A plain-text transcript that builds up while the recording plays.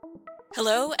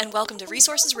Hello, and welcome to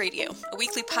Resources Radio, a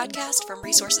weekly podcast from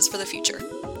Resources for the Future.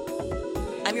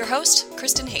 I'm your host,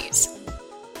 Kristen Hayes.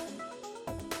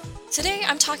 Today,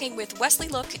 I'm talking with Wesley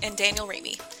Look and Daniel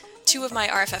Raimi, two of my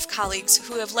RFF colleagues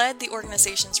who have led the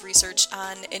organization's research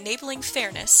on enabling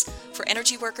fairness for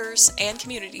energy workers and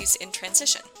communities in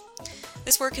transition.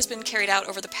 This work has been carried out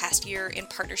over the past year in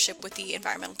partnership with the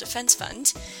Environmental Defense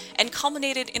Fund and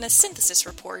culminated in a synthesis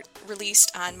report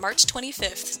released on March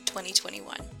 25th,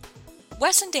 2021.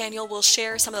 Wes and Daniel will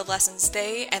share some of the lessons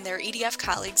they and their EDF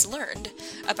colleagues learned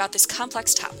about this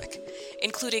complex topic,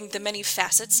 including the many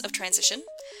facets of transition,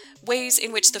 ways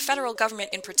in which the federal government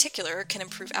in particular can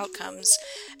improve outcomes,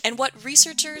 and what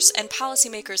researchers and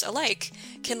policymakers alike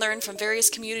can learn from various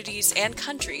communities and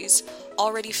countries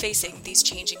already facing these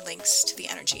changing links to the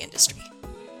energy industry.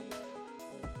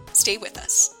 Stay with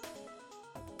us.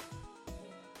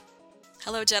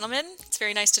 Hello, gentlemen. It's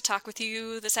very nice to talk with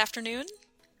you this afternoon.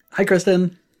 Hi,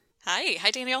 Kristen. Hi.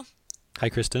 Hi, Daniel. Hi,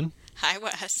 Kristen. Hi,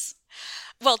 Wes.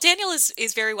 Well, Daniel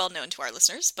is very well known to our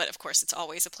listeners, but of course it's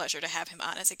always a pleasure to have him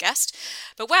on as a guest.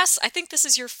 But Wes, I think this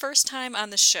is your first time on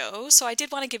the show, so I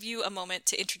did want to give you a moment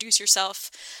to introduce yourself,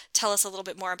 tell us a little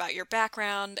bit more about your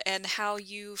background, and how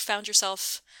you found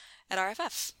yourself at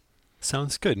RFF.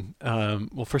 Sounds good.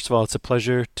 Well, first of all, it's a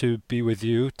pleasure to be with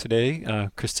you today,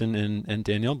 Kristen and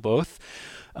Daniel, both.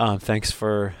 Thanks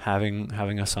for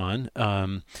having us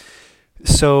on.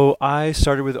 So I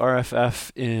started with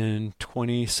RFF in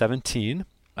 2017.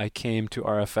 I came to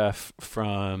RFF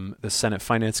from the Senate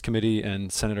Finance Committee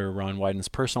and Senator Ron Wyden's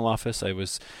personal office.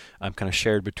 I'm kind of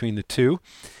shared between the two.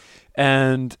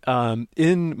 And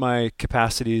in my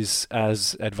capacities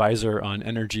as advisor on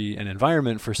energy and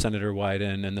environment for Senator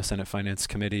Wyden and the Senate Finance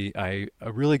Committee, I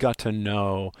really got to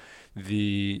know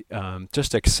the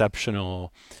just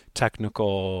exceptional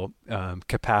technical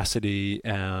capacity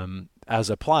as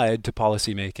applied to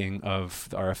policymaking of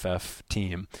the RFF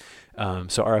team.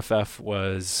 So RFF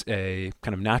was a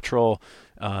kind of natural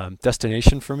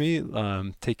destination for me,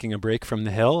 taking a break from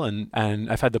the Hill. And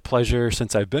I've had the pleasure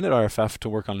since I've been at RFF to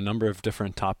work on a number of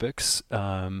different topics.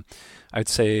 I'd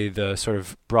say the sort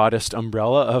of broadest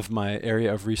umbrella of my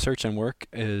area of research and work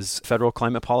is federal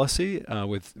climate policy,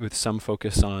 with some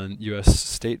focus on U.S.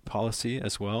 state policy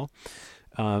as well.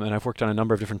 And I've worked on a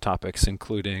number of different topics,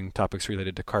 including topics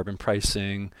related to carbon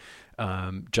pricing,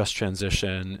 just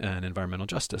transition, and environmental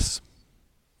justice.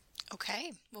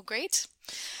 Okay, well, great.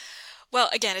 Well,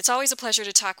 again, it's always a pleasure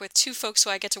to talk with two folks who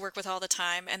I get to work with all the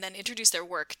time and then introduce their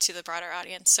work to the broader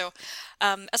audience. So,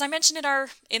 as I mentioned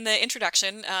in the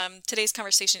introduction, today's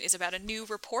conversation is about a new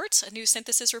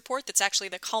synthesis report that's actually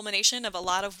the culmination of a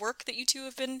lot of work that you two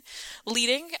have been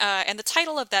leading. And the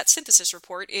title of that synthesis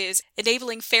report is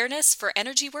Enabling Fairness for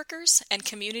Energy Workers and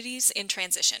Communities in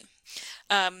Transition.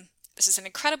 This is an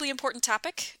incredibly important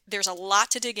topic. There's a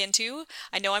lot to dig into.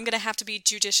 I know I'm going to have to be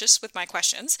judicious with my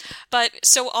questions. But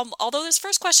so although this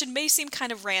first question may seem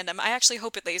kind of random, I actually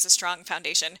hope it lays a strong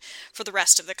foundation for the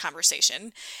rest of the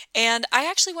conversation. And I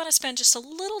actually want to spend just a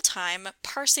little time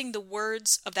parsing the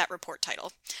words of that report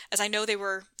title, as I know they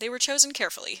were chosen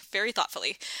carefully, very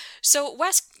thoughtfully. So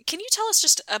Wes, can you tell us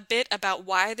just a bit about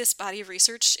why this body of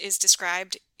research is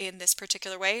described in this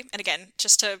particular way? And again,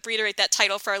 just to reiterate that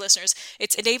title for our listeners,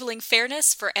 it's Enabling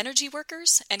Fairness for Energy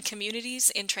Workers and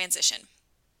Communities in Transition.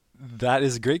 That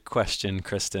is a great question,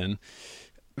 Kristen.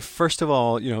 First of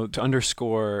all, to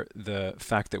underscore the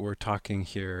fact that we're talking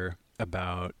here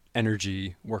about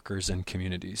energy workers and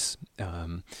communities.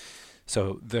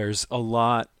 So there's a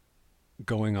lot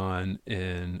going on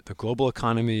in the global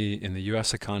economy, in the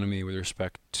U.S. economy with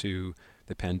respect to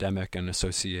the pandemic and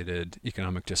associated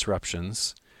economic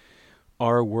disruptions.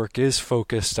 Our work is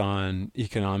focused on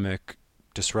economic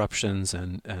disruptions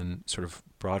and sort of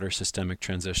broader systemic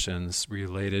transitions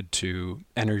related to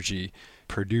energy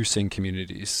producing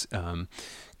communities,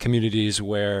 communities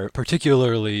where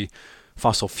particularly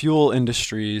fossil fuel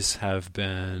industries have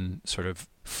been sort of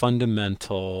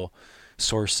fundamental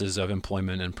sources of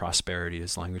employment and prosperity,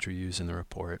 is language we use in the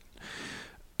report.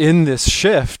 In this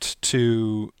shift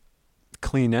to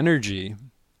clean energy,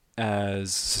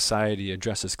 as society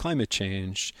addresses climate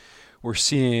change, we're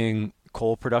seeing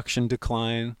coal production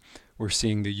decline. We're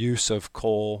seeing the use of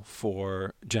coal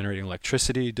for generating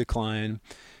electricity decline.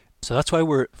 So that's why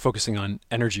we're focusing on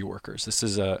energy workers. This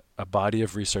is a body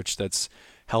of research that's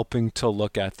helping to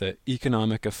look at the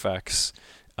economic effects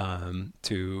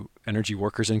to energy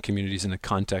workers and communities in the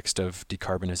context of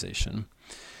decarbonization.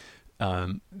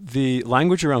 The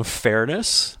language around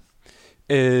fairness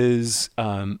is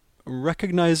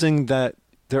recognizing that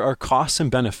there are costs and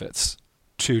benefits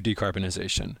to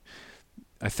decarbonization.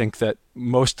 I think that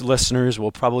most listeners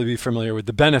will probably be familiar with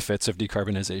the benefits of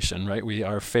decarbonization, right? We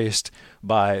are faced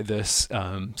by this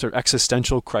sort of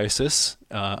existential crisis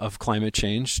of climate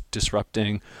change,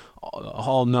 disrupting a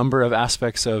whole number of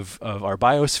aspects of our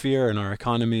biosphere and our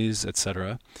economies, et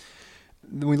cetera.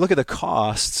 When we look at the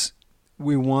costs,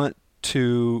 we want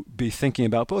to be thinking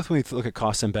about both when we look at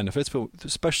costs and benefits, but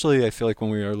especially I feel like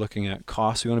when we are looking at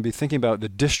costs, we want to be thinking about the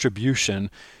distribution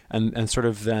and sort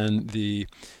of then the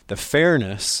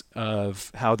fairness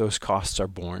of how those costs are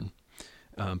borne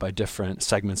by different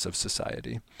segments of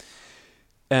society.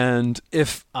 And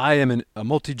if I am a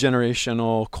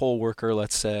multi-generational coal worker,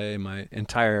 let's say, my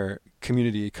entire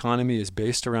community economy is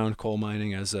based around coal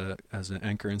mining as an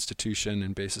anchor institution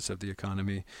and basis of the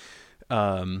economy,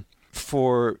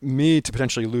 for me to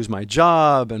potentially lose my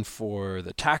job and for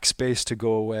the tax base to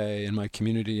go away in my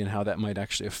community and how that might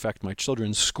actually affect my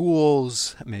children's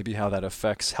schools, maybe how that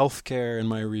affects healthcare in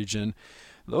my region,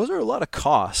 those are a lot of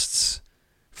costs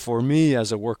for me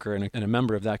as a worker and a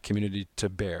member of that community to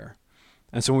bear.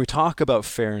 And so when we talk about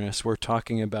fairness, we're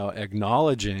talking about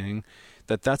acknowledging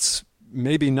that that's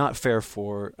maybe not fair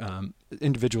for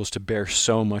individuals to bear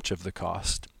so much of the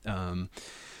cost.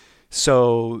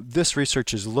 So this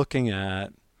research is looking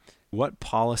at what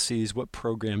policies, what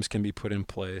programs can be put in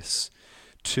place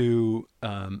to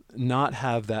not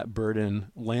have that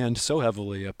burden land so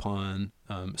heavily upon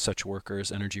such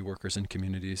workers, energy workers in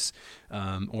communities,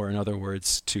 or in other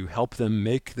words, to help them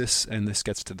make this, and this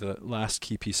gets to the last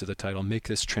key piece of the title, make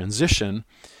this transition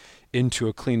into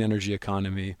a clean energy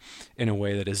economy in a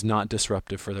way that is not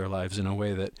disruptive for their lives, in a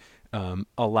way that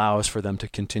allows for them to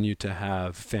continue to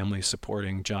have family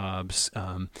supporting jobs,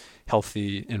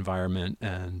 healthy environment,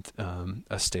 and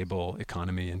a stable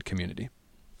economy and community.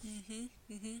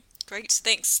 Mm-hmm, mm-hmm. Great.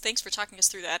 Thanks for talking us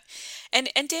through that. And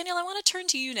Daniel, I want to turn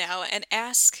to you now and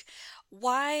ask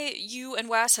why you and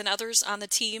Wes and others on the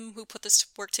team who put this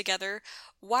work together,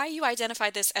 why you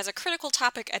identified this as a critical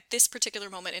topic at this particular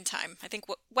moment in time. I think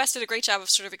Wes did a great job of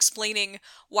sort of explaining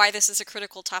why this is a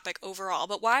critical topic overall,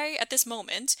 but why at this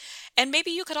moment? And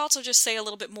maybe you could also just say a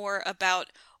little bit more about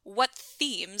what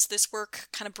themes this work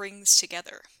kind of brings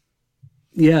together.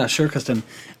 Yeah, sure, Kristen.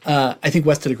 I think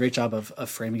Wes did a great job of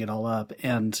framing it all up.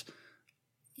 And,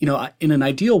 you know, in an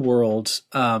ideal world,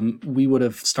 we would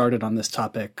have started on this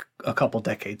topic a couple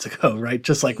decades ago, right?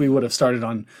 Just like we would have started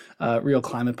on real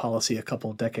climate policy a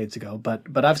couple decades ago. But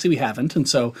obviously we haven't. And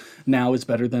so now is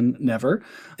better than never.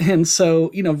 And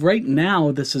so, you know, right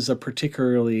now, this is a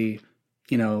particularly,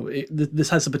 you know,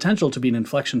 this has the potential to be an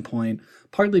inflection point,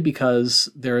 partly because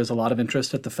there is a lot of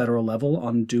interest at the federal level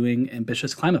on doing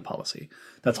ambitious climate policy.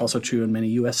 That's also true in many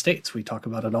U.S. states. We talk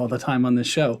about it all the time on this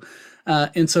show.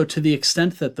 And so to the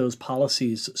extent that those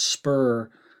policies spur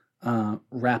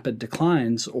rapid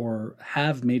declines or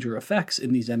have major effects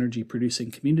in these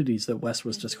energy-producing communities that Wes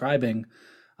was describing,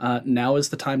 now is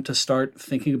the time to start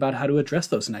thinking about how to address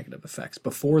those negative effects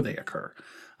before they occur.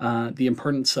 The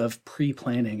importance of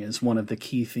pre-planning is one of the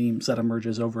key themes that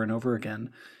emerges over and over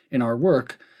again in our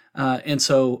work. And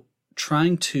so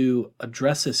trying to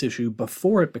address this issue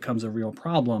before it becomes a real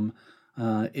problem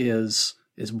is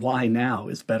why now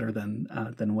is better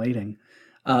than waiting.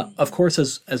 Of course,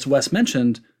 as Wes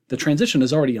mentioned, the transition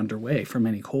is already underway for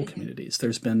many coal communities.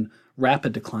 There's been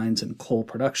rapid declines in coal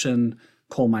production,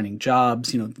 coal mining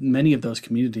jobs. You know, many of those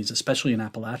communities, especially in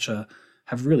Appalachia,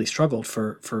 have really struggled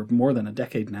for more than a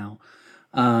decade now.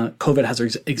 COVID has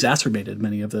exacerbated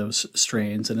many of those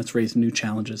strains, and it's raised new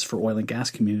challenges for oil and gas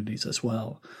communities as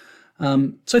well.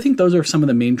 So I think those are some of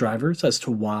the main drivers as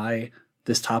to why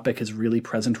this topic is really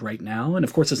present right now. And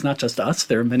of course, it's not just us.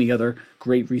 There are many other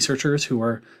great researchers who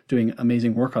are doing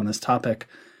amazing work on this topic.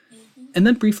 Mm-hmm. And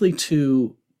then briefly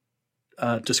to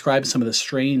describe some of the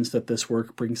strains that this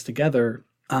work brings together,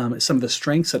 some of the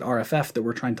strengths at RFF that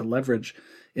we're trying to leverage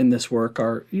in this work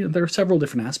are, you know, there are several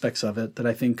different aspects of it that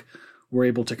I think we're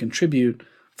able to contribute.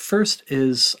 First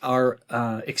is our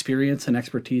experience and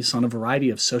expertise on a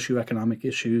variety of socioeconomic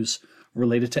issues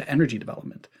related to energy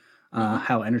development,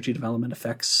 how energy development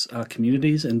affects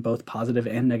communities in both positive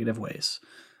and negative ways.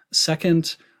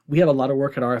 Second, we have a lot of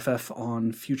work at RFF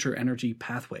on future energy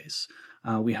pathways.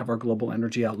 We have our Global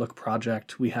Energy Outlook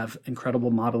project. We have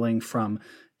incredible modeling from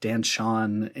Dan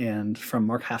Shawn and from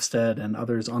Mark Hafstead and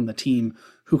others on the team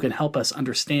who can help us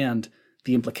understand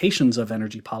the implications of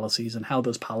energy policies and how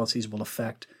those policies will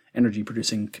affect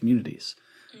energy-producing communities.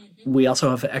 Mm-hmm. We also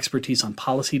have expertise on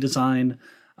policy design,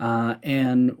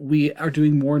 and we are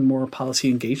doing more and more policy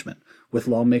engagement. with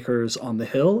lawmakers on the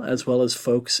Hill, as well as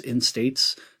folks in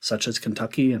states such as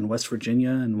Kentucky and West Virginia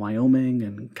and Wyoming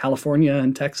and California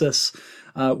and Texas,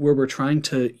 where we're trying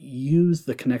to use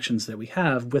the connections that we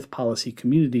have with policy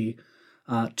community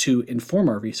to inform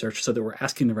our research so that we're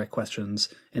asking the right questions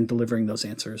and delivering those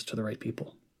answers to the right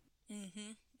people.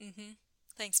 Mm-hmm, mm-hmm.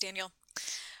 Thanks, Daniel.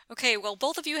 Okay, well,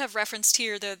 both of you have referenced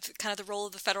here the kind of the role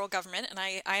of the federal government, and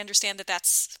I understand that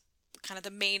that's kind of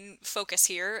the main focus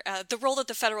here, the role that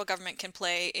the federal government can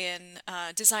play in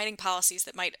designing policies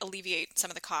that might alleviate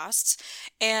some of the costs.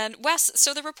 And Wes,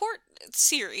 so the report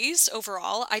series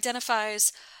overall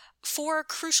identifies 4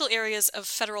 crucial areas of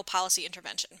federal policy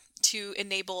intervention to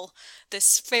enable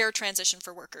this fair transition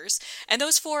for workers. And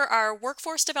those 4 are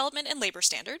workforce development and labor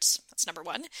standards. That's number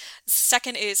 1.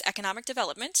 Second is economic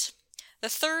development. The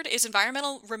third is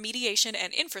environmental remediation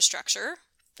and infrastructure.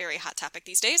 Very hot topic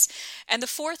these days. And the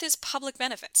fourth is public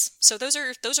benefits. So those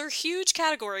are huge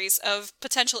categories of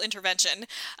potential intervention.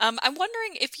 I'm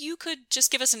wondering if you could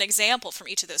just give us an example from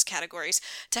each of those categories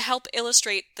to help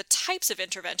illustrate the types of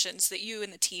interventions that you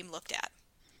and the team looked at.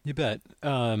 You bet.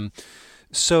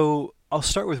 So I'll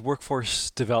start with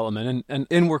workforce development. And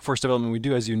in workforce development, we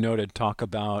do, as you noted, talk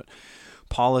about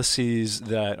policies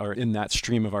that are in that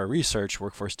stream of our research,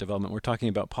 workforce development. We're talking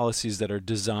about policies that are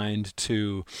designed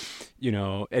to,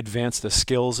 advance the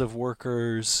skills of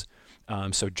workers.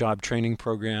 So job training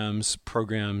programs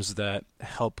that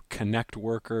help connect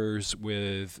workers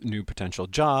with new potential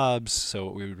jobs. So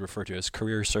what we would refer to as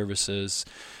career services.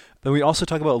 Then we also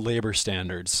talk about labor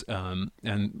standards,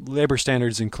 and labor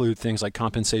standards include things like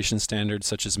compensation standards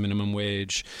such as minimum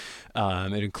wage.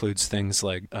 It includes things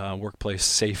like workplace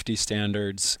safety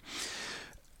standards.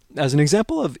 As an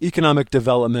example of economic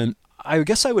development, I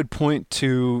guess I would point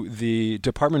to the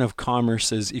Department of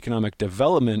Commerce's Economic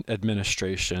Development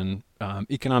Administration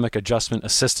Economic Adjustment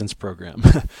Assistance Program.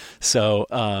 So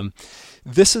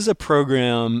this is a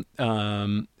program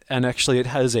and actually, it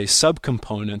has a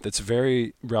subcomponent that's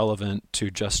very relevant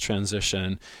to just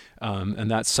transition,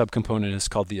 and that subcomponent is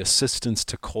called the Assistance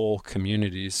to Coal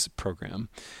Communities Program.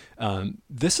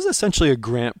 This is essentially a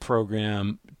grant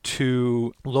program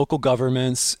to local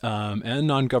governments and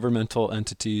non-governmental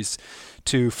entities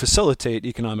to facilitate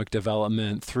economic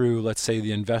development through, let's say,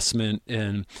 the investment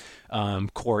in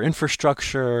core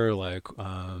infrastructure like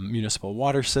municipal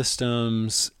water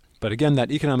systems. But again, that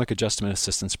Economic Adjustment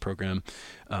Assistance Program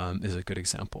is a good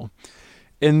example.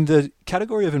 In the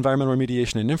category of environmental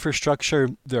remediation and infrastructure,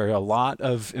 there are a lot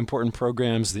of important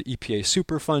programs, the EPA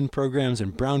Superfund programs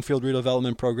and brownfield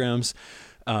redevelopment programs.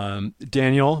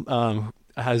 Daniel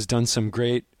has done some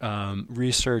great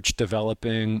research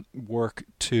developing work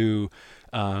to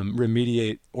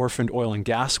remediate orphaned oil and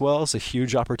gas wells, a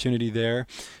huge opportunity there.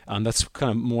 That's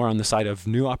kind of more on the side of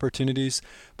new opportunities.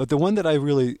 But the one that I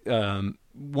really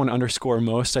want to underscore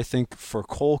most, I think, for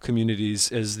coal communities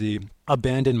is the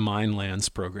Abandoned Mine Lands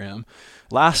program.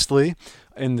 Lastly,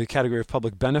 in the category of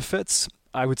public benefits,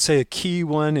 I would say a key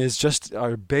one is just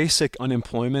our basic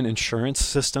unemployment insurance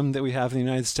system that we have in the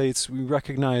United States. We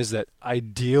recognize that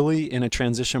ideally in a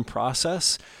transition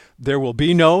process, there will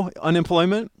be no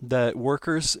unemployment, that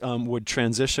workers would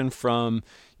transition from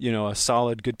a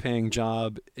solid, good-paying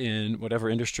job in whatever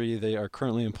industry they are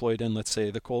currently employed in, let's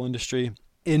say the coal industry,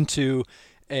 into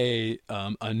a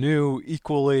new,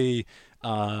 equally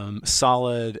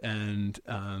solid and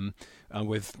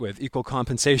with equal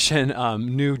compensation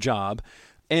new job.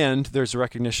 And there's a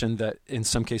recognition that in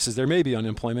some cases there may be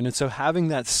unemployment. And so having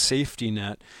that safety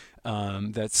net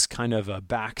that's kind of a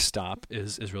backstop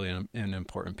is really an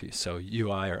important piece. So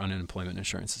UI, or unemployment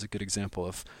insurance, is a good example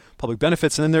of public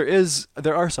benefits. And then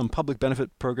there are some public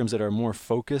benefit programs that are more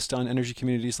focused on energy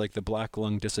communities, like the Black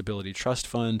Lung Disability Trust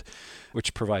Fund,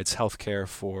 which provides health care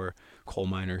for coal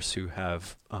miners who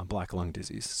have black lung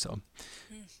disease. So,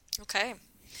 okay.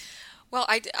 Well,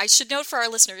 I should note for our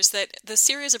listeners that the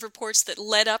series of reports that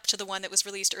led up to the one that was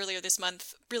released earlier this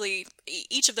month, really,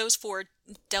 each of those 4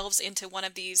 delves into one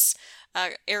of these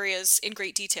areas in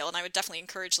great detail, and I would definitely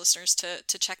encourage listeners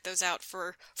to check those out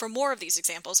for more of these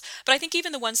examples. But I think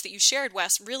even the ones that you shared,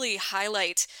 Wes, really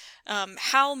highlight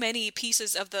how many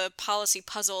pieces of the policy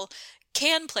puzzle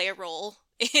can play a role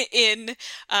in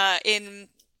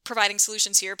providing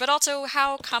solutions here, but also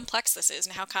how complex this is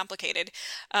and how complicated.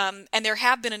 And there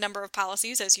have been a number of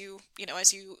policies, as you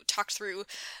talked through,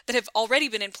 that have already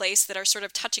been in place that are sort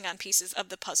of touching on pieces of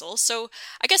the puzzle. So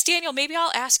I guess, Daniel, maybe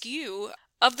I'll ask you,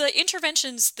 of the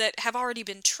interventions that have already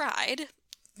been tried,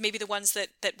 maybe the ones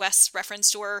that Wes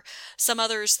referenced, or some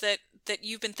others that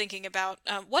you've been thinking about,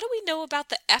 what do we know about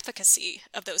the efficacy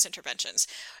of those interventions?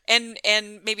 And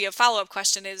maybe a follow-up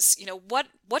question is,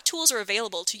 what tools are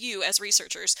available to you as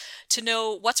researchers to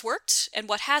know what's worked and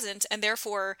what hasn't, and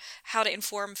therefore how to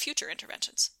inform future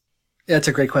interventions? That's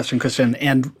a great question, Christian.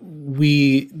 And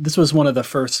this was one of the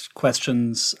first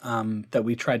questions that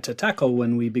we tried to tackle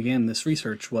when we began this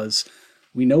research. Was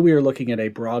we know we are looking at a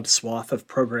broad swath of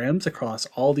programs across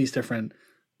all these different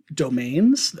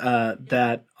domains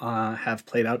that have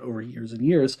played out over years and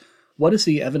years. What does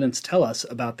the evidence tell us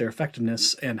about their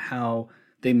effectiveness and how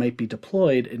they might be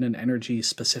deployed in an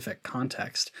energy-specific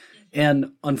context?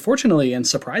 And unfortunately and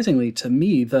surprisingly to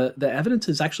me, the evidence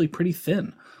is actually pretty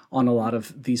thin on a lot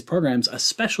of these programs,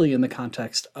 especially in the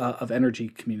context of energy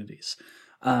communities.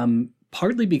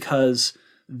 Partly because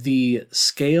the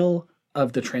scale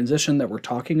of the transition that we're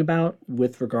talking about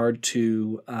with regard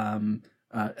to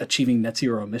achieving net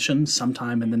zero emissions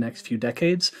sometime in the next few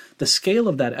decades, the scale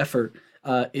of that effort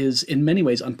is in many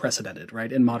ways unprecedented,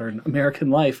 right, in modern American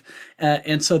life.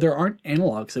 And so there aren't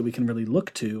analogs that we can really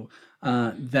look to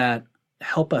that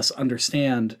help us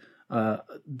understand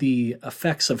the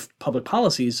effects of public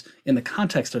policies in the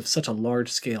context of such a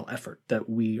large-scale effort that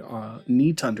we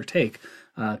need to undertake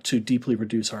to deeply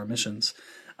reduce our emissions.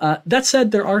 That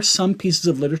said, there are some pieces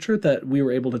of literature that we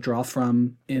were able to draw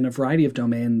from in a variety of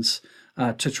domains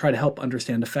to try to help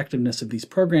understand effectiveness of these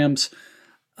programs.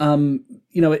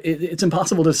 It's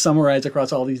impossible to summarize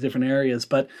across all these different areas,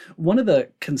 but one of the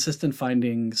consistent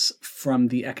findings from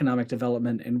the economic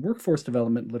development and workforce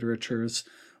development literatures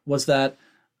was that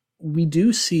we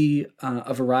do see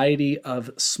a variety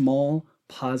of small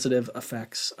positive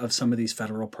effects of some of these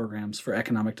federal programs for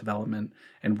economic development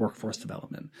and workforce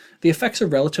development. The effects are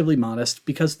relatively modest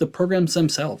because the programs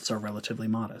themselves are relatively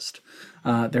modest.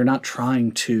 They're not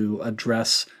trying to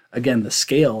address, again, the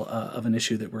scale of an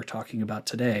issue that we're talking about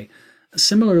today.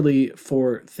 Similarly,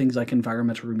 for things like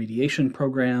environmental remediation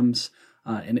programs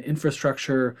and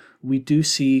infrastructure, we do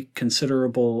see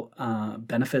considerable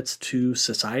benefits to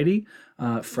society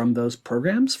from those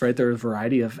programs, right? There are a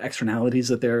variety of externalities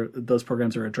that those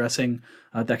programs are addressing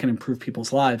that can improve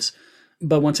people's lives.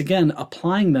 But once again,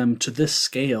 applying them to this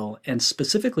scale and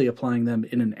specifically applying them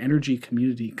in an energy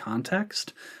community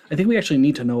context, I think we actually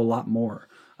need to know a lot more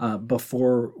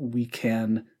before we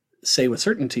can say with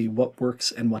certainty what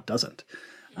works and what doesn't.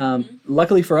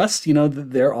 Luckily for us,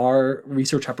 there are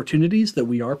research opportunities that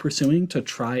we are pursuing to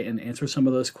try and answer some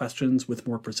of those questions with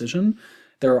more precision.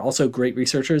 There are also great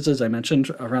researchers, as I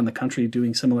mentioned, around the country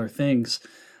doing similar things.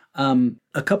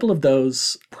 A couple of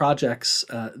those projects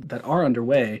that are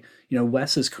underway,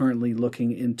 Wes is currently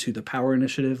looking into the Power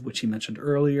Initiative, which he mentioned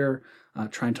earlier,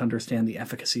 trying to understand the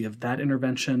efficacy of that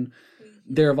intervention.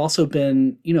 There have also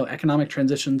been, economic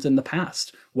transitions in the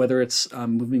past, whether it's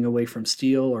moving away from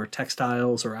steel or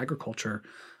textiles or agriculture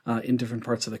in different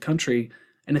parts of the country.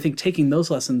 And I think taking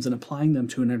those lessons and applying them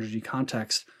to an energy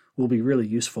context will be really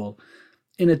useful.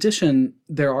 In addition,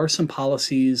 there are some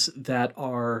policies that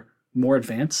are more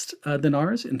advanced than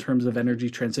ours in terms of energy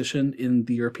transition in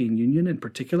the European Union in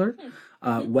particular.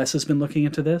 Wes has been looking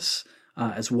into this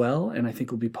as well, and I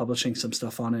think we'll be publishing some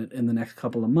stuff on it in the next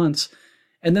couple of months.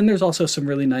 And then there's also some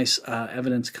really nice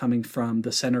evidence coming from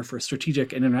the Center for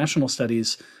Strategic and International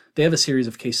Studies. They have a series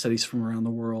of case studies from around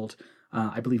the world,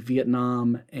 I believe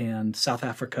Vietnam and South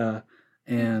Africa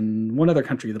and one other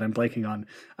country that I'm blanking on.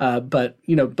 But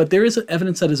there is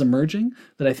evidence that is emerging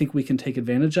that I think we can take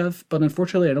advantage of. But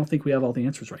unfortunately, I don't think we have all the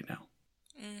answers right now.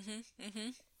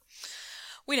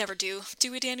 We never do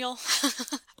we, Daniel?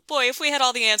 Boy, if we had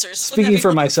all the answers. Speaking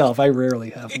for myself, I rarely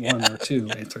have one or two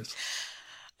answers.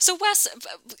 So Wes,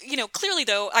 clearly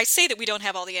though, I say that we don't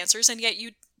have all the answers, and yet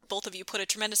both of you put a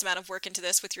tremendous amount of work into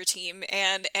this with your team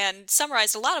and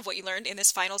summarized a lot of what you learned in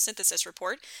this final synthesis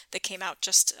report that came out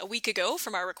just a week ago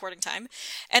from our recording time.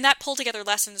 And that pulled together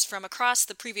lessons from across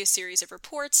the previous series of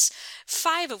reports,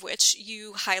 5 of which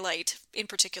you highlight in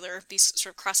particular, these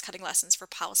sort of cross-cutting lessons for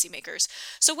policymakers.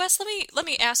 So Wes, let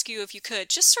me ask you, if you could,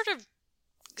 just sort of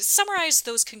summarize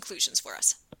those conclusions for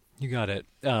us. You got it.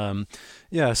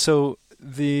 So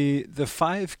the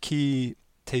 5 key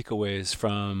takeaways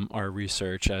from our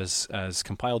research as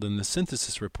compiled in the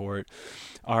synthesis report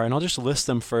are, and I'll just list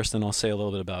them first and I'll say a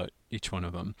little bit about each one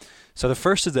of them. So the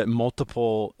first is that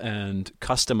multiple and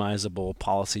customizable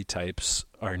policy types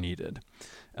are needed.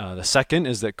 The second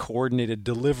is that coordinated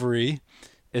delivery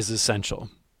is essential.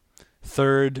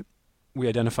 Third, we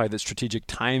identified that strategic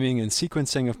timing and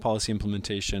sequencing of policy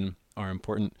implementation are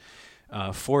important.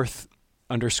 Fourth,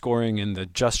 underscoring in the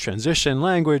just transition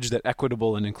language that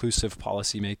equitable and inclusive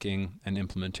policymaking and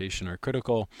implementation are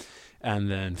critical. And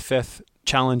then fifth,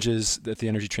 challenges that the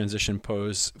energy transition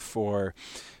pose for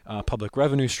public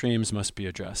revenue streams must be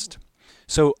addressed.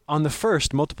 So on the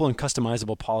first, multiple and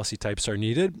customizable policy types are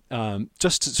needed.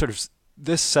 Just to sort of,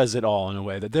 this says it all in a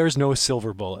way that there's no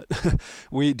silver bullet.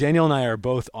 Daniel and I are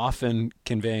both often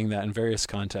conveying that in various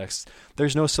contexts.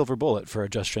 There's no silver bullet for a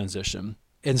just transition.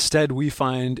 Instead, we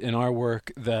find in our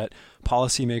work that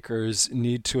policymakers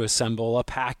need to assemble a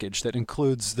package that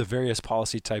includes the various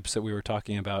policy types that we were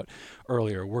talking about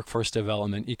earlier: workforce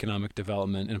development, economic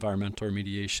development, environmental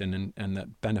remediation, and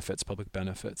that benefits, public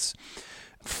benefits.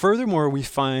 Furthermore, we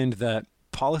find that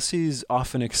policies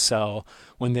often excel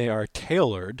when they are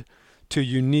tailored to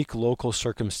unique local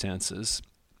circumstances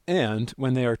and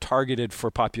when they are targeted for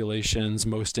populations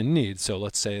most in need. So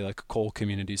let's say like coal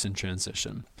communities in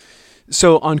transition.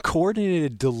 So on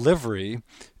coordinated delivery,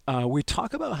 we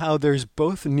talk about how there's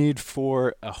both need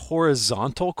for a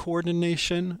horizontal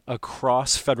coordination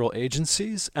across federal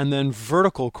agencies and then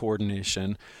vertical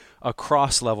coordination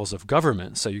across levels of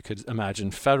government. So you could imagine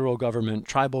federal government,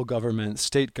 tribal government,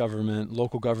 state government,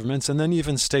 local governments, and then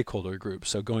even stakeholder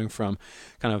groups. So going from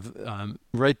kind of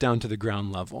right down to the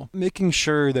ground level, making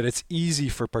sure that it's easy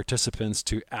for participants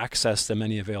to access the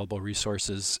many available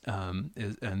resources and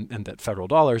that federal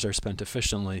dollars are spent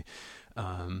efficiently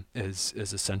is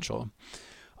essential.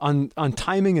 On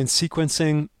timing and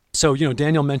sequencing, so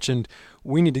Daniel mentioned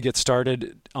we need to get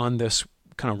started on this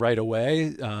kind of right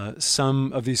away.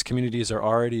 Some of these communities are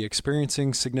already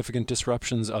experiencing significant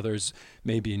disruptions, others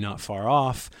may be not far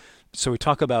off. So we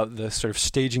talk about the sort of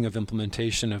staging of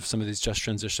implementation of some of these just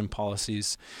transition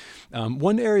policies.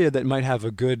 One area that might have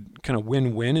a good kind of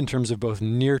win-win in terms of both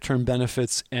near-term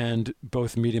benefits and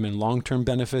both medium and long-term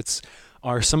benefits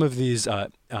are some of these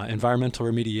environmental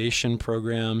remediation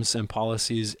programs and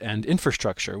policies and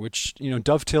infrastructure, which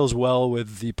dovetails well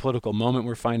with the political moment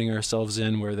we're finding ourselves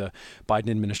in, where the Biden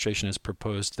administration has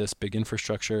proposed this big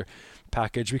infrastructure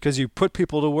package, because you put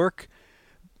people to work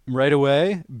right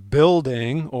away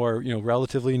building, or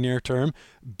relatively near term,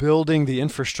 building the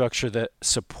infrastructure that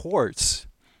supports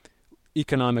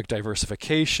economic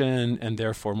diversification and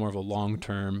therefore more of a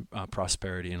long-term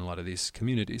prosperity in a lot of these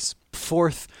communities.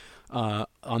 Fourth,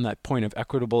 on that point of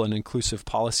equitable and inclusive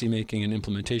policymaking and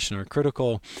implementation are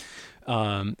critical.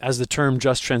 As the term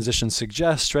just transition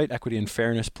suggests, right, equity and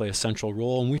fairness play a central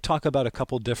role, and we talk about a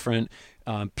couple different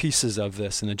pieces of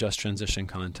this in the just transition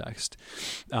context.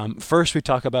 First, we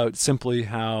talk about simply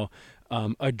how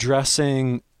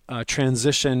addressing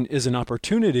transition is an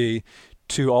opportunity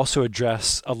to also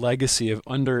address a legacy of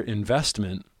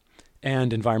underinvestment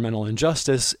and environmental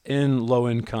injustice in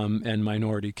low-income and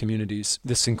minority communities.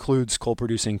 This includes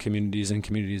coal-producing communities and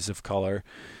communities of color.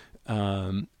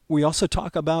 We also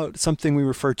talk about something we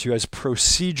refer to as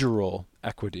procedural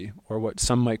equity, or what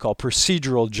some might call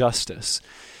procedural justice.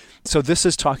 So this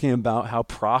is talking about how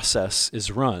process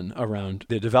is run around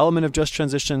the development of just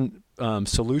transition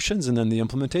solutions and then the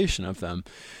implementation of them.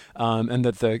 And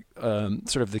that the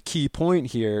sort of the key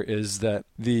point here is that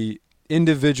the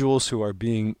individuals who are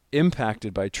being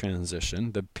impacted by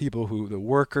transition, the people the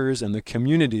workers and the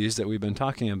communities that we've been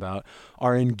talking about,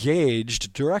 are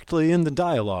engaged directly in the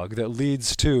dialogue that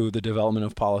leads to the development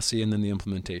of policy and then the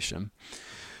implementation.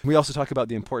 We also talk about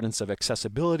the importance of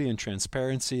accessibility and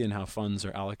transparency and how funds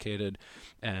are allocated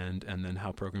and then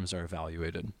how programs are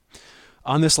evaluated.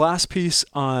 On this last piece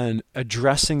on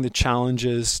addressing the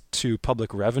challenges to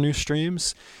public revenue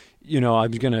streams, I'm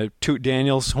going to toot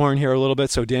Daniel's horn here a little bit.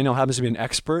 So Daniel happens to be an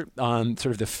expert on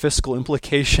sort of the fiscal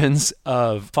implications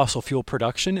of fossil fuel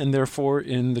production and therefore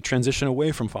in the transition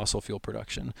away from fossil fuel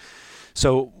production.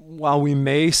 So while we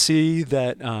may see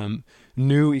that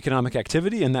new economic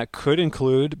activity, and that could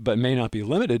include, but may not be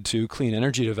limited to, clean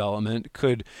energy development,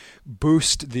 could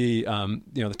boost the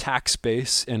the tax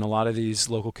base in a lot of these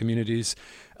local communities,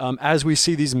 as we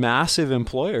see these massive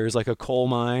employers like a coal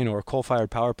mine or a coal-fired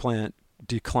power plant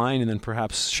decline and then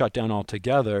perhaps shut down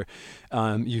altogether,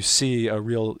 you see a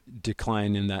real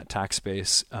decline in that tax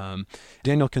base.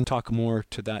 Daniel can talk more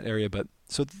to that area, but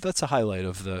so that's a highlight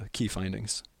of the key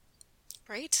findings.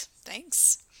 Great,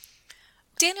 thanks.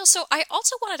 Daniel, so I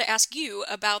also wanted to ask you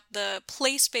about the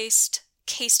place-based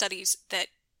case studies that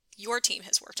your team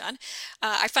has worked on.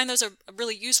 I find those a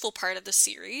really useful part of the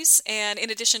series. And in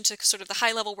addition to sort of the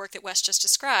high-level work that Wes just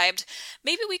described,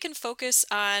 maybe we can focus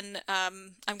on,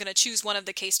 I'm going to choose one of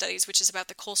the case studies, which is about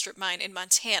the coal strip mine in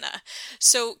Montana.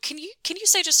 So can you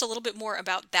say just a little bit more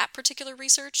about that particular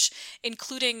research,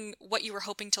 including what you were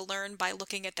hoping to learn by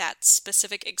looking at that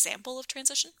specific example of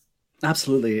transition?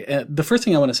 Absolutely. The first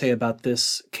thing I want to say about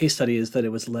this case study is that it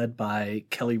was led by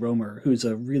Kelly Romer, who's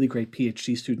a really great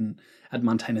PhD student at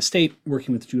Montana State,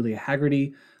 working with Julia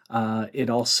Haggerty. It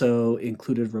also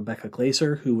included Rebecca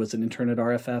Glazer, who was an intern at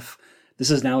RFF. This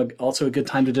is now also a good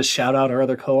time to just shout out our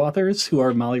other co-authors, who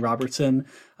are Molly Robertson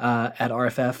at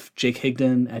RFF, Jake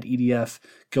Higdon at EDF,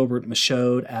 Gilbert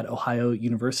Michaud at Ohio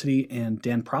University, and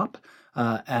Dan Propp,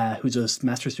 who's a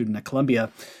master's student at Columbia.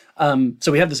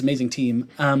 So we have this amazing team.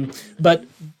 But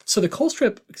so the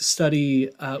Colstrip study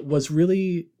was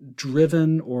really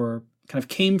driven or kind of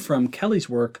came from Kelly's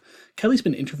work. Kelly's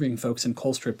been interviewing folks in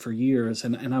Colstrip for years,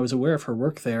 and I was aware of her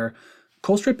work there.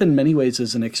 Colstrip in many ways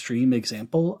is an extreme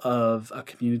example of a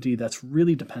community that's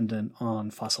really dependent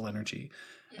on fossil energy.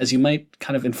 As you might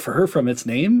kind of infer from its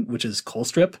name, which is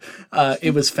Colstrip,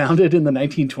 it was founded in the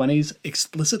 1920s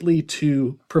explicitly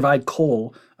to provide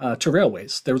coal to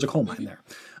railways. There was a coal mine there.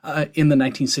 In the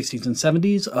 1960s and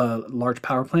 70s, a large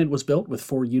power plant was built with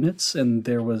 4 units, and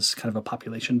there was kind of a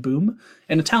population boom,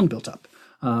 and a town built up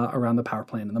around the power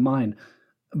plant and the mine.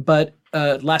 But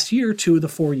last year, 2 of the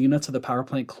 4 units of the power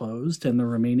plant closed, and the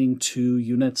remaining 2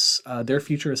 units, their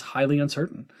future is highly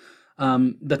uncertain.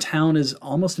 The town is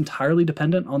almost entirely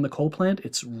dependent on the coal plant.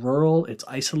 It's rural, it's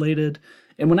isolated.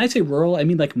 And when I say rural, I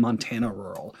mean like Montana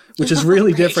rural, which is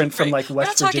really different from like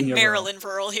West Virginia. We're not talking Maryland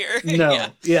rural here. No,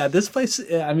 yeah, this place.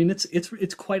 I mean,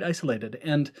 it's quite isolated,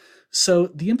 and so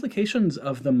the implications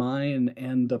of the mine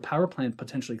and the power plant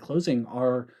potentially closing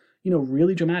are,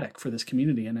 really dramatic for this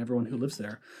community and everyone who lives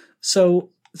there. So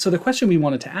the question we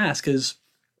wanted to ask is,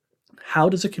 how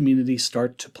does a community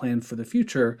start to plan for the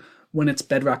future when its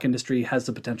bedrock industry has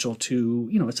the potential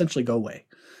to, essentially go away?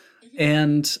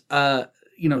 And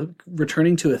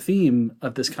returning to a theme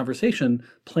of this conversation,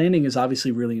 planning is obviously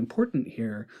really important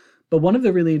here. But one of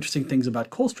the really interesting things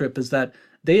about Colstrip is that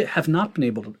they have not been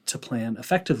able to plan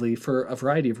effectively for a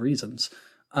variety of reasons.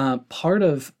 Part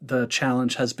of the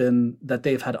challenge has been that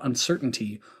they've had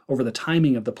uncertainty over the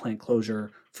timing of the plant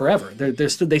closure forever.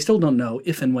 They still don't know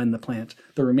if and when the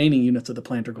remaining units of the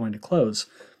plant are going to close.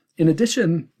 In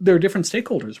addition, there are different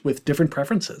stakeholders with different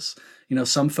preferences.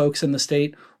 Some folks in the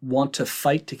state want to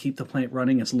fight to keep the plant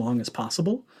running as long as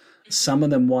possible. Some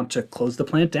of them want to close the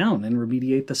plant down and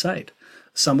remediate the site.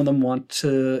 Some of them want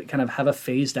to kind of have a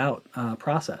phased out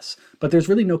process. But there's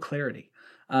really no clarity.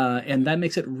 And that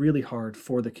makes it really hard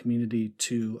for the community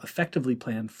to effectively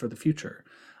plan for the future.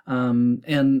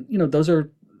 Those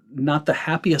are not the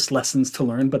happiest lessons to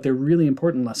learn, but they're really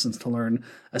important lessons to learn,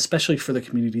 especially for the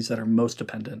communities that are most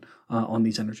dependent on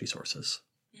these energy sources.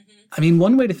 I mean,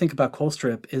 one way to think about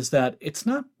Colstrip is that it's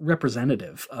not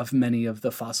representative of many of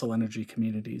the fossil energy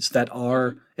communities that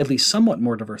are at least somewhat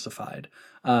more diversified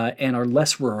and are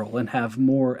less rural and have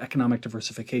more economic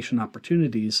diversification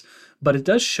opportunities. But it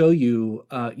does show you,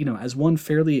 as one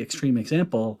fairly extreme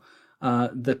example,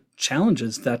 the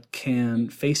challenges that can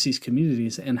face these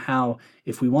communities and how,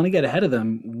 if we want to get ahead of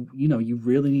them, you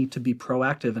really need to be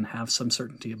proactive and have some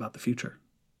certainty about the future.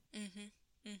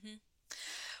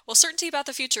 Well, certainty about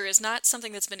the future is not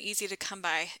something that's been easy to come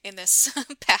by in this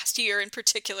past year in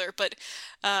particular, but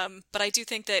I do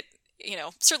think that,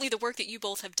 certainly the work that you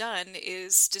both have done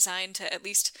is designed to at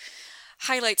least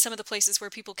highlight some of the places where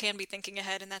people can be thinking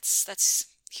ahead, and that's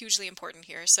hugely important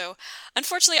here. So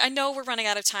unfortunately, I know we're running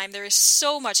out of time. There is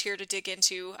so much here to dig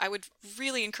into. I would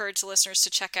really encourage the listeners to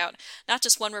check out not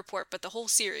just one report, but the whole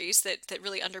series that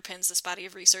really underpins this body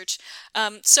of research.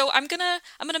 So I'm gonna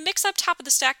mix up top of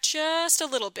the stack just a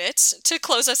little bit to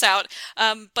close us out.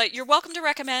 But you're welcome to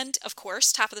recommend, of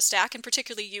course, top of the stack, and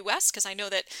particularly US, because I know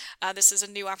that this is a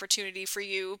new opportunity for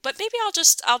you. But maybe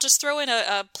I'll just throw in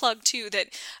a plug too, that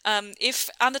if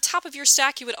on the top of your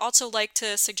stack you would also like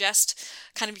to suggest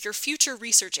kind of your future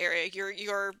research area,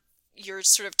 your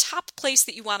sort of top place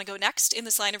that you want to go next in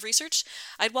this line of research,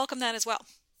 I'd welcome that as well.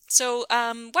 So,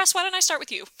 Wes, why don't I start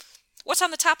with you? What's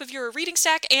on the top of your reading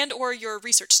stack and or your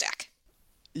research stack?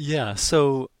 Yeah,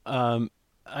 so I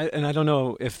don't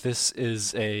know if this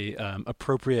is a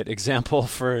appropriate example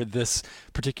for this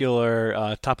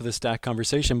particular top of the stack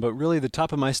conversation, but really the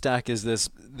top of my stack is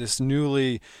this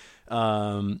newly,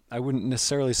 I wouldn't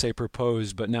necessarily say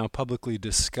proposed, but now publicly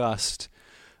discussed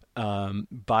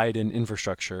Biden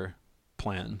infrastructure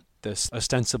plan, this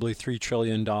ostensibly $3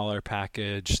 trillion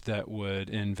package that would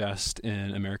invest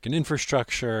in American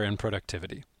infrastructure and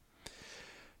productivity.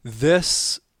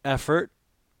 This effort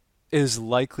is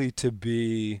likely to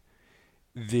be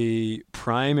the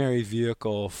primary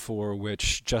vehicle for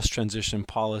which just transition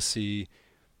policy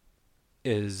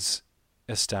is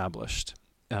established.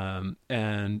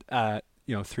 And at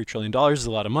 $3 trillion is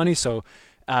a lot of money, so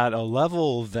at a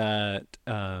level that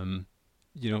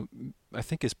I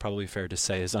think is probably fair to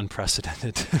say is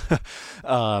unprecedented.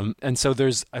 And so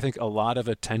there's, I think, a lot of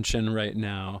attention right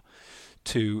now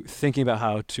to thinking about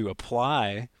how to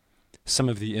apply some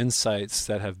of the insights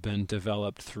that have been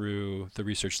developed through the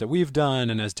research that we've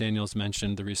done, and as Daniel's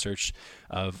mentioned, the research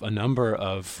of a number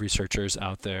of researchers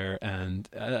out there, and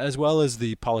as well as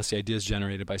the policy ideas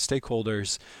generated by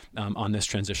stakeholders on this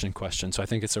transition question. So I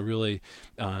think it's a really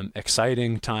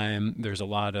exciting time. There's a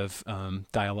lot of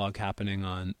dialogue happening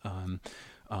on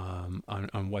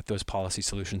what those policy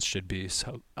solutions should be.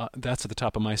 So that's at the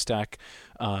top of my stack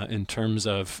in terms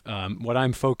of what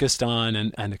I'm focused on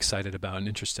and excited about and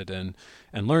interested in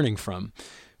and learning from.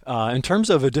 In terms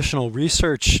of additional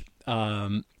research,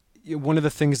 one of the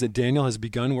things that Daniel has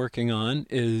begun working on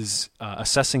is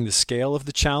assessing the scale of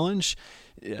the challenge.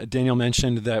 Daniel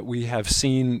mentioned that we have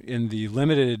seen in the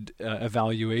limited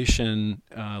evaluation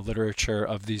literature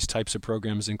of these types of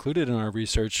programs included in our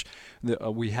research,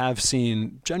 that we have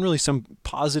seen generally some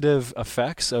positive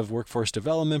effects of workforce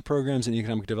development programs and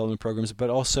economic development programs, but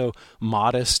also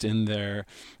modest in their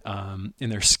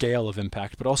scale of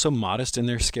impact, but also modest in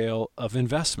their scale of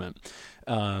investment.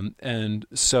 And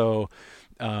so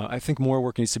I think more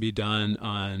work needs to be done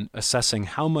on assessing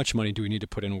how much money do we need to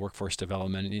put in workforce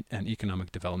development and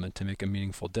economic development to make a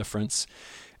meaningful difference.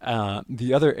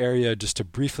 The other area, just to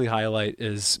briefly highlight,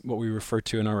 is what we refer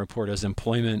to in our report as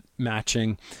employment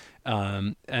matching.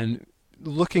 And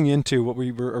looking into what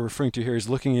we were referring to here is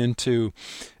looking into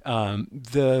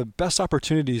the best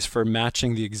opportunities for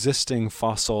matching the existing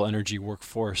fossil energy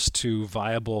workforce to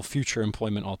viable future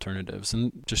employment alternatives.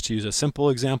 And just to use a simple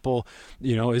example,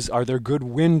 are there good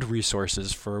wind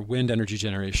resources for wind energy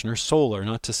generation or solar?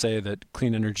 Not to say that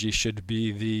clean energy should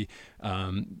be the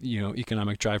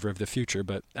economic driver of the future,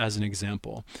 but as an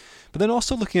example. But then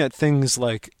also looking at things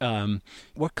like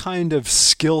what kind of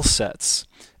skill sets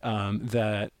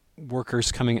that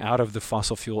workers coming out of the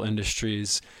fossil fuel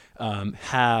industries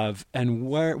have, and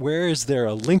where is there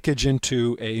a linkage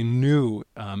into a new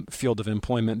field of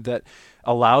employment that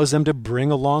allows them to bring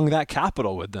along that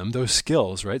capital with them, those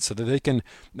skills, right, so that they can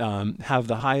have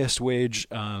the highest wage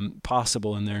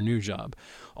possible in their new job.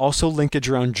 Also linkage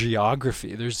around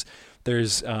geography. There's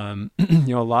a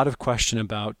lot of question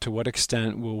about to what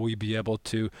extent will we be able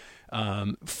to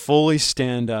fully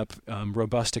stand up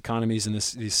robust economies in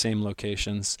these same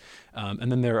locations.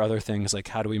 And then there are other things like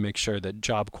how do we make sure that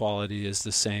job quality is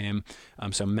the same.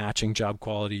 So matching job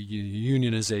quality,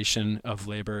 unionization of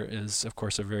labor is, of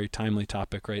course, a very timely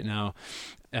topic right now.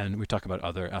 And we talk about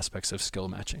other aspects of skill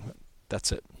matching. But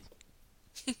that's it.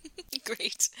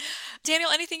 Great.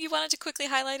 Daniel, anything you wanted to quickly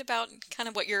highlight about kind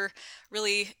of what you're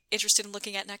really interested in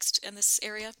looking at next in this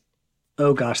area?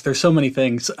 Oh gosh, there's so many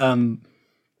things.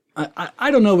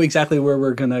 I don't know exactly where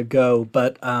we're going to go,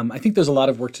 but I think there's a lot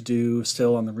of work to do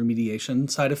still on the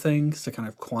remediation side of things to kind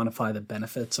of quantify the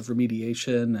benefits of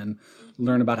remediation and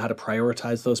learn about how to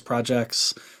prioritize those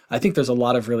projects. I think there's a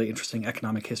lot of really interesting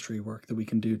economic history work that we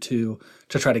can do too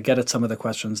to try to get at some of the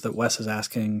questions that Wes is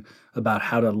asking about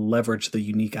how to leverage the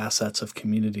unique assets of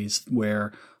communities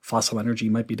where fossil energy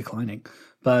might be declining.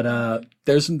 But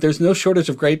there's no shortage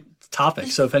of great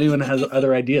topics. So if anyone has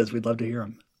other ideas, we'd love to hear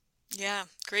them. Yeah,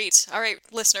 great. All right,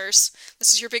 listeners,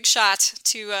 this is your big shot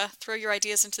to throw your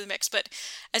ideas into the mix. But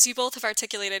as you both have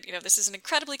articulated, this is an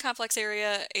incredibly complex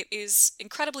area. It is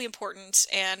incredibly important.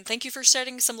 And thank you for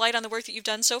shedding some light on the work that you've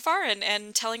done so far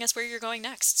and telling us where you're going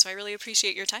next. So I really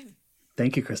appreciate your time.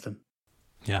 Thank you, Kristen.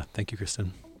 Yeah, thank you,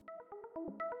 Kristen.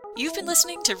 You've been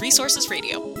listening to Resources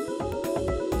Radio.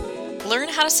 Learn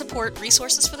how to support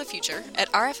Resources for the Future at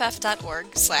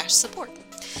rff.org/support.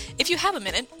 If you have a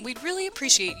minute, we'd really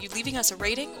appreciate you leaving us a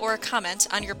rating or a comment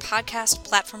on your podcast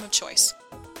platform of choice.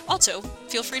 Also,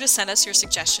 feel free to send us your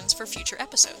suggestions for future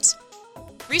episodes.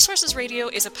 Resources Radio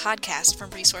is a podcast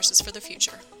from Resources for the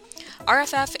Future.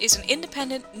 RFF is an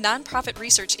independent, nonprofit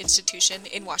research institution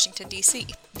in Washington, D.C.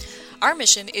 Our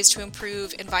mission is to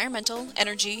improve environmental,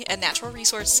 energy, and natural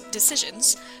resource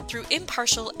decisions through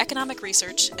impartial economic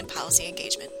research and policy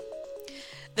engagement.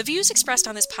 The views expressed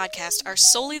on this podcast are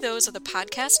solely those of the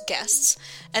podcast guests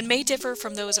and may differ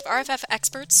from those of RFF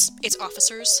experts, its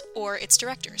officers, or its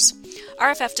directors.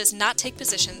 RFF does not take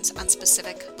positions on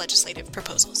specific legislative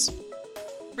proposals.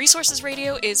 Resources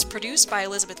Radio is produced by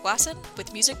Elizabeth Wasson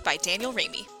with music by Daniel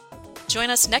Raimi. Join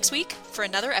us next week for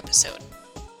another episode.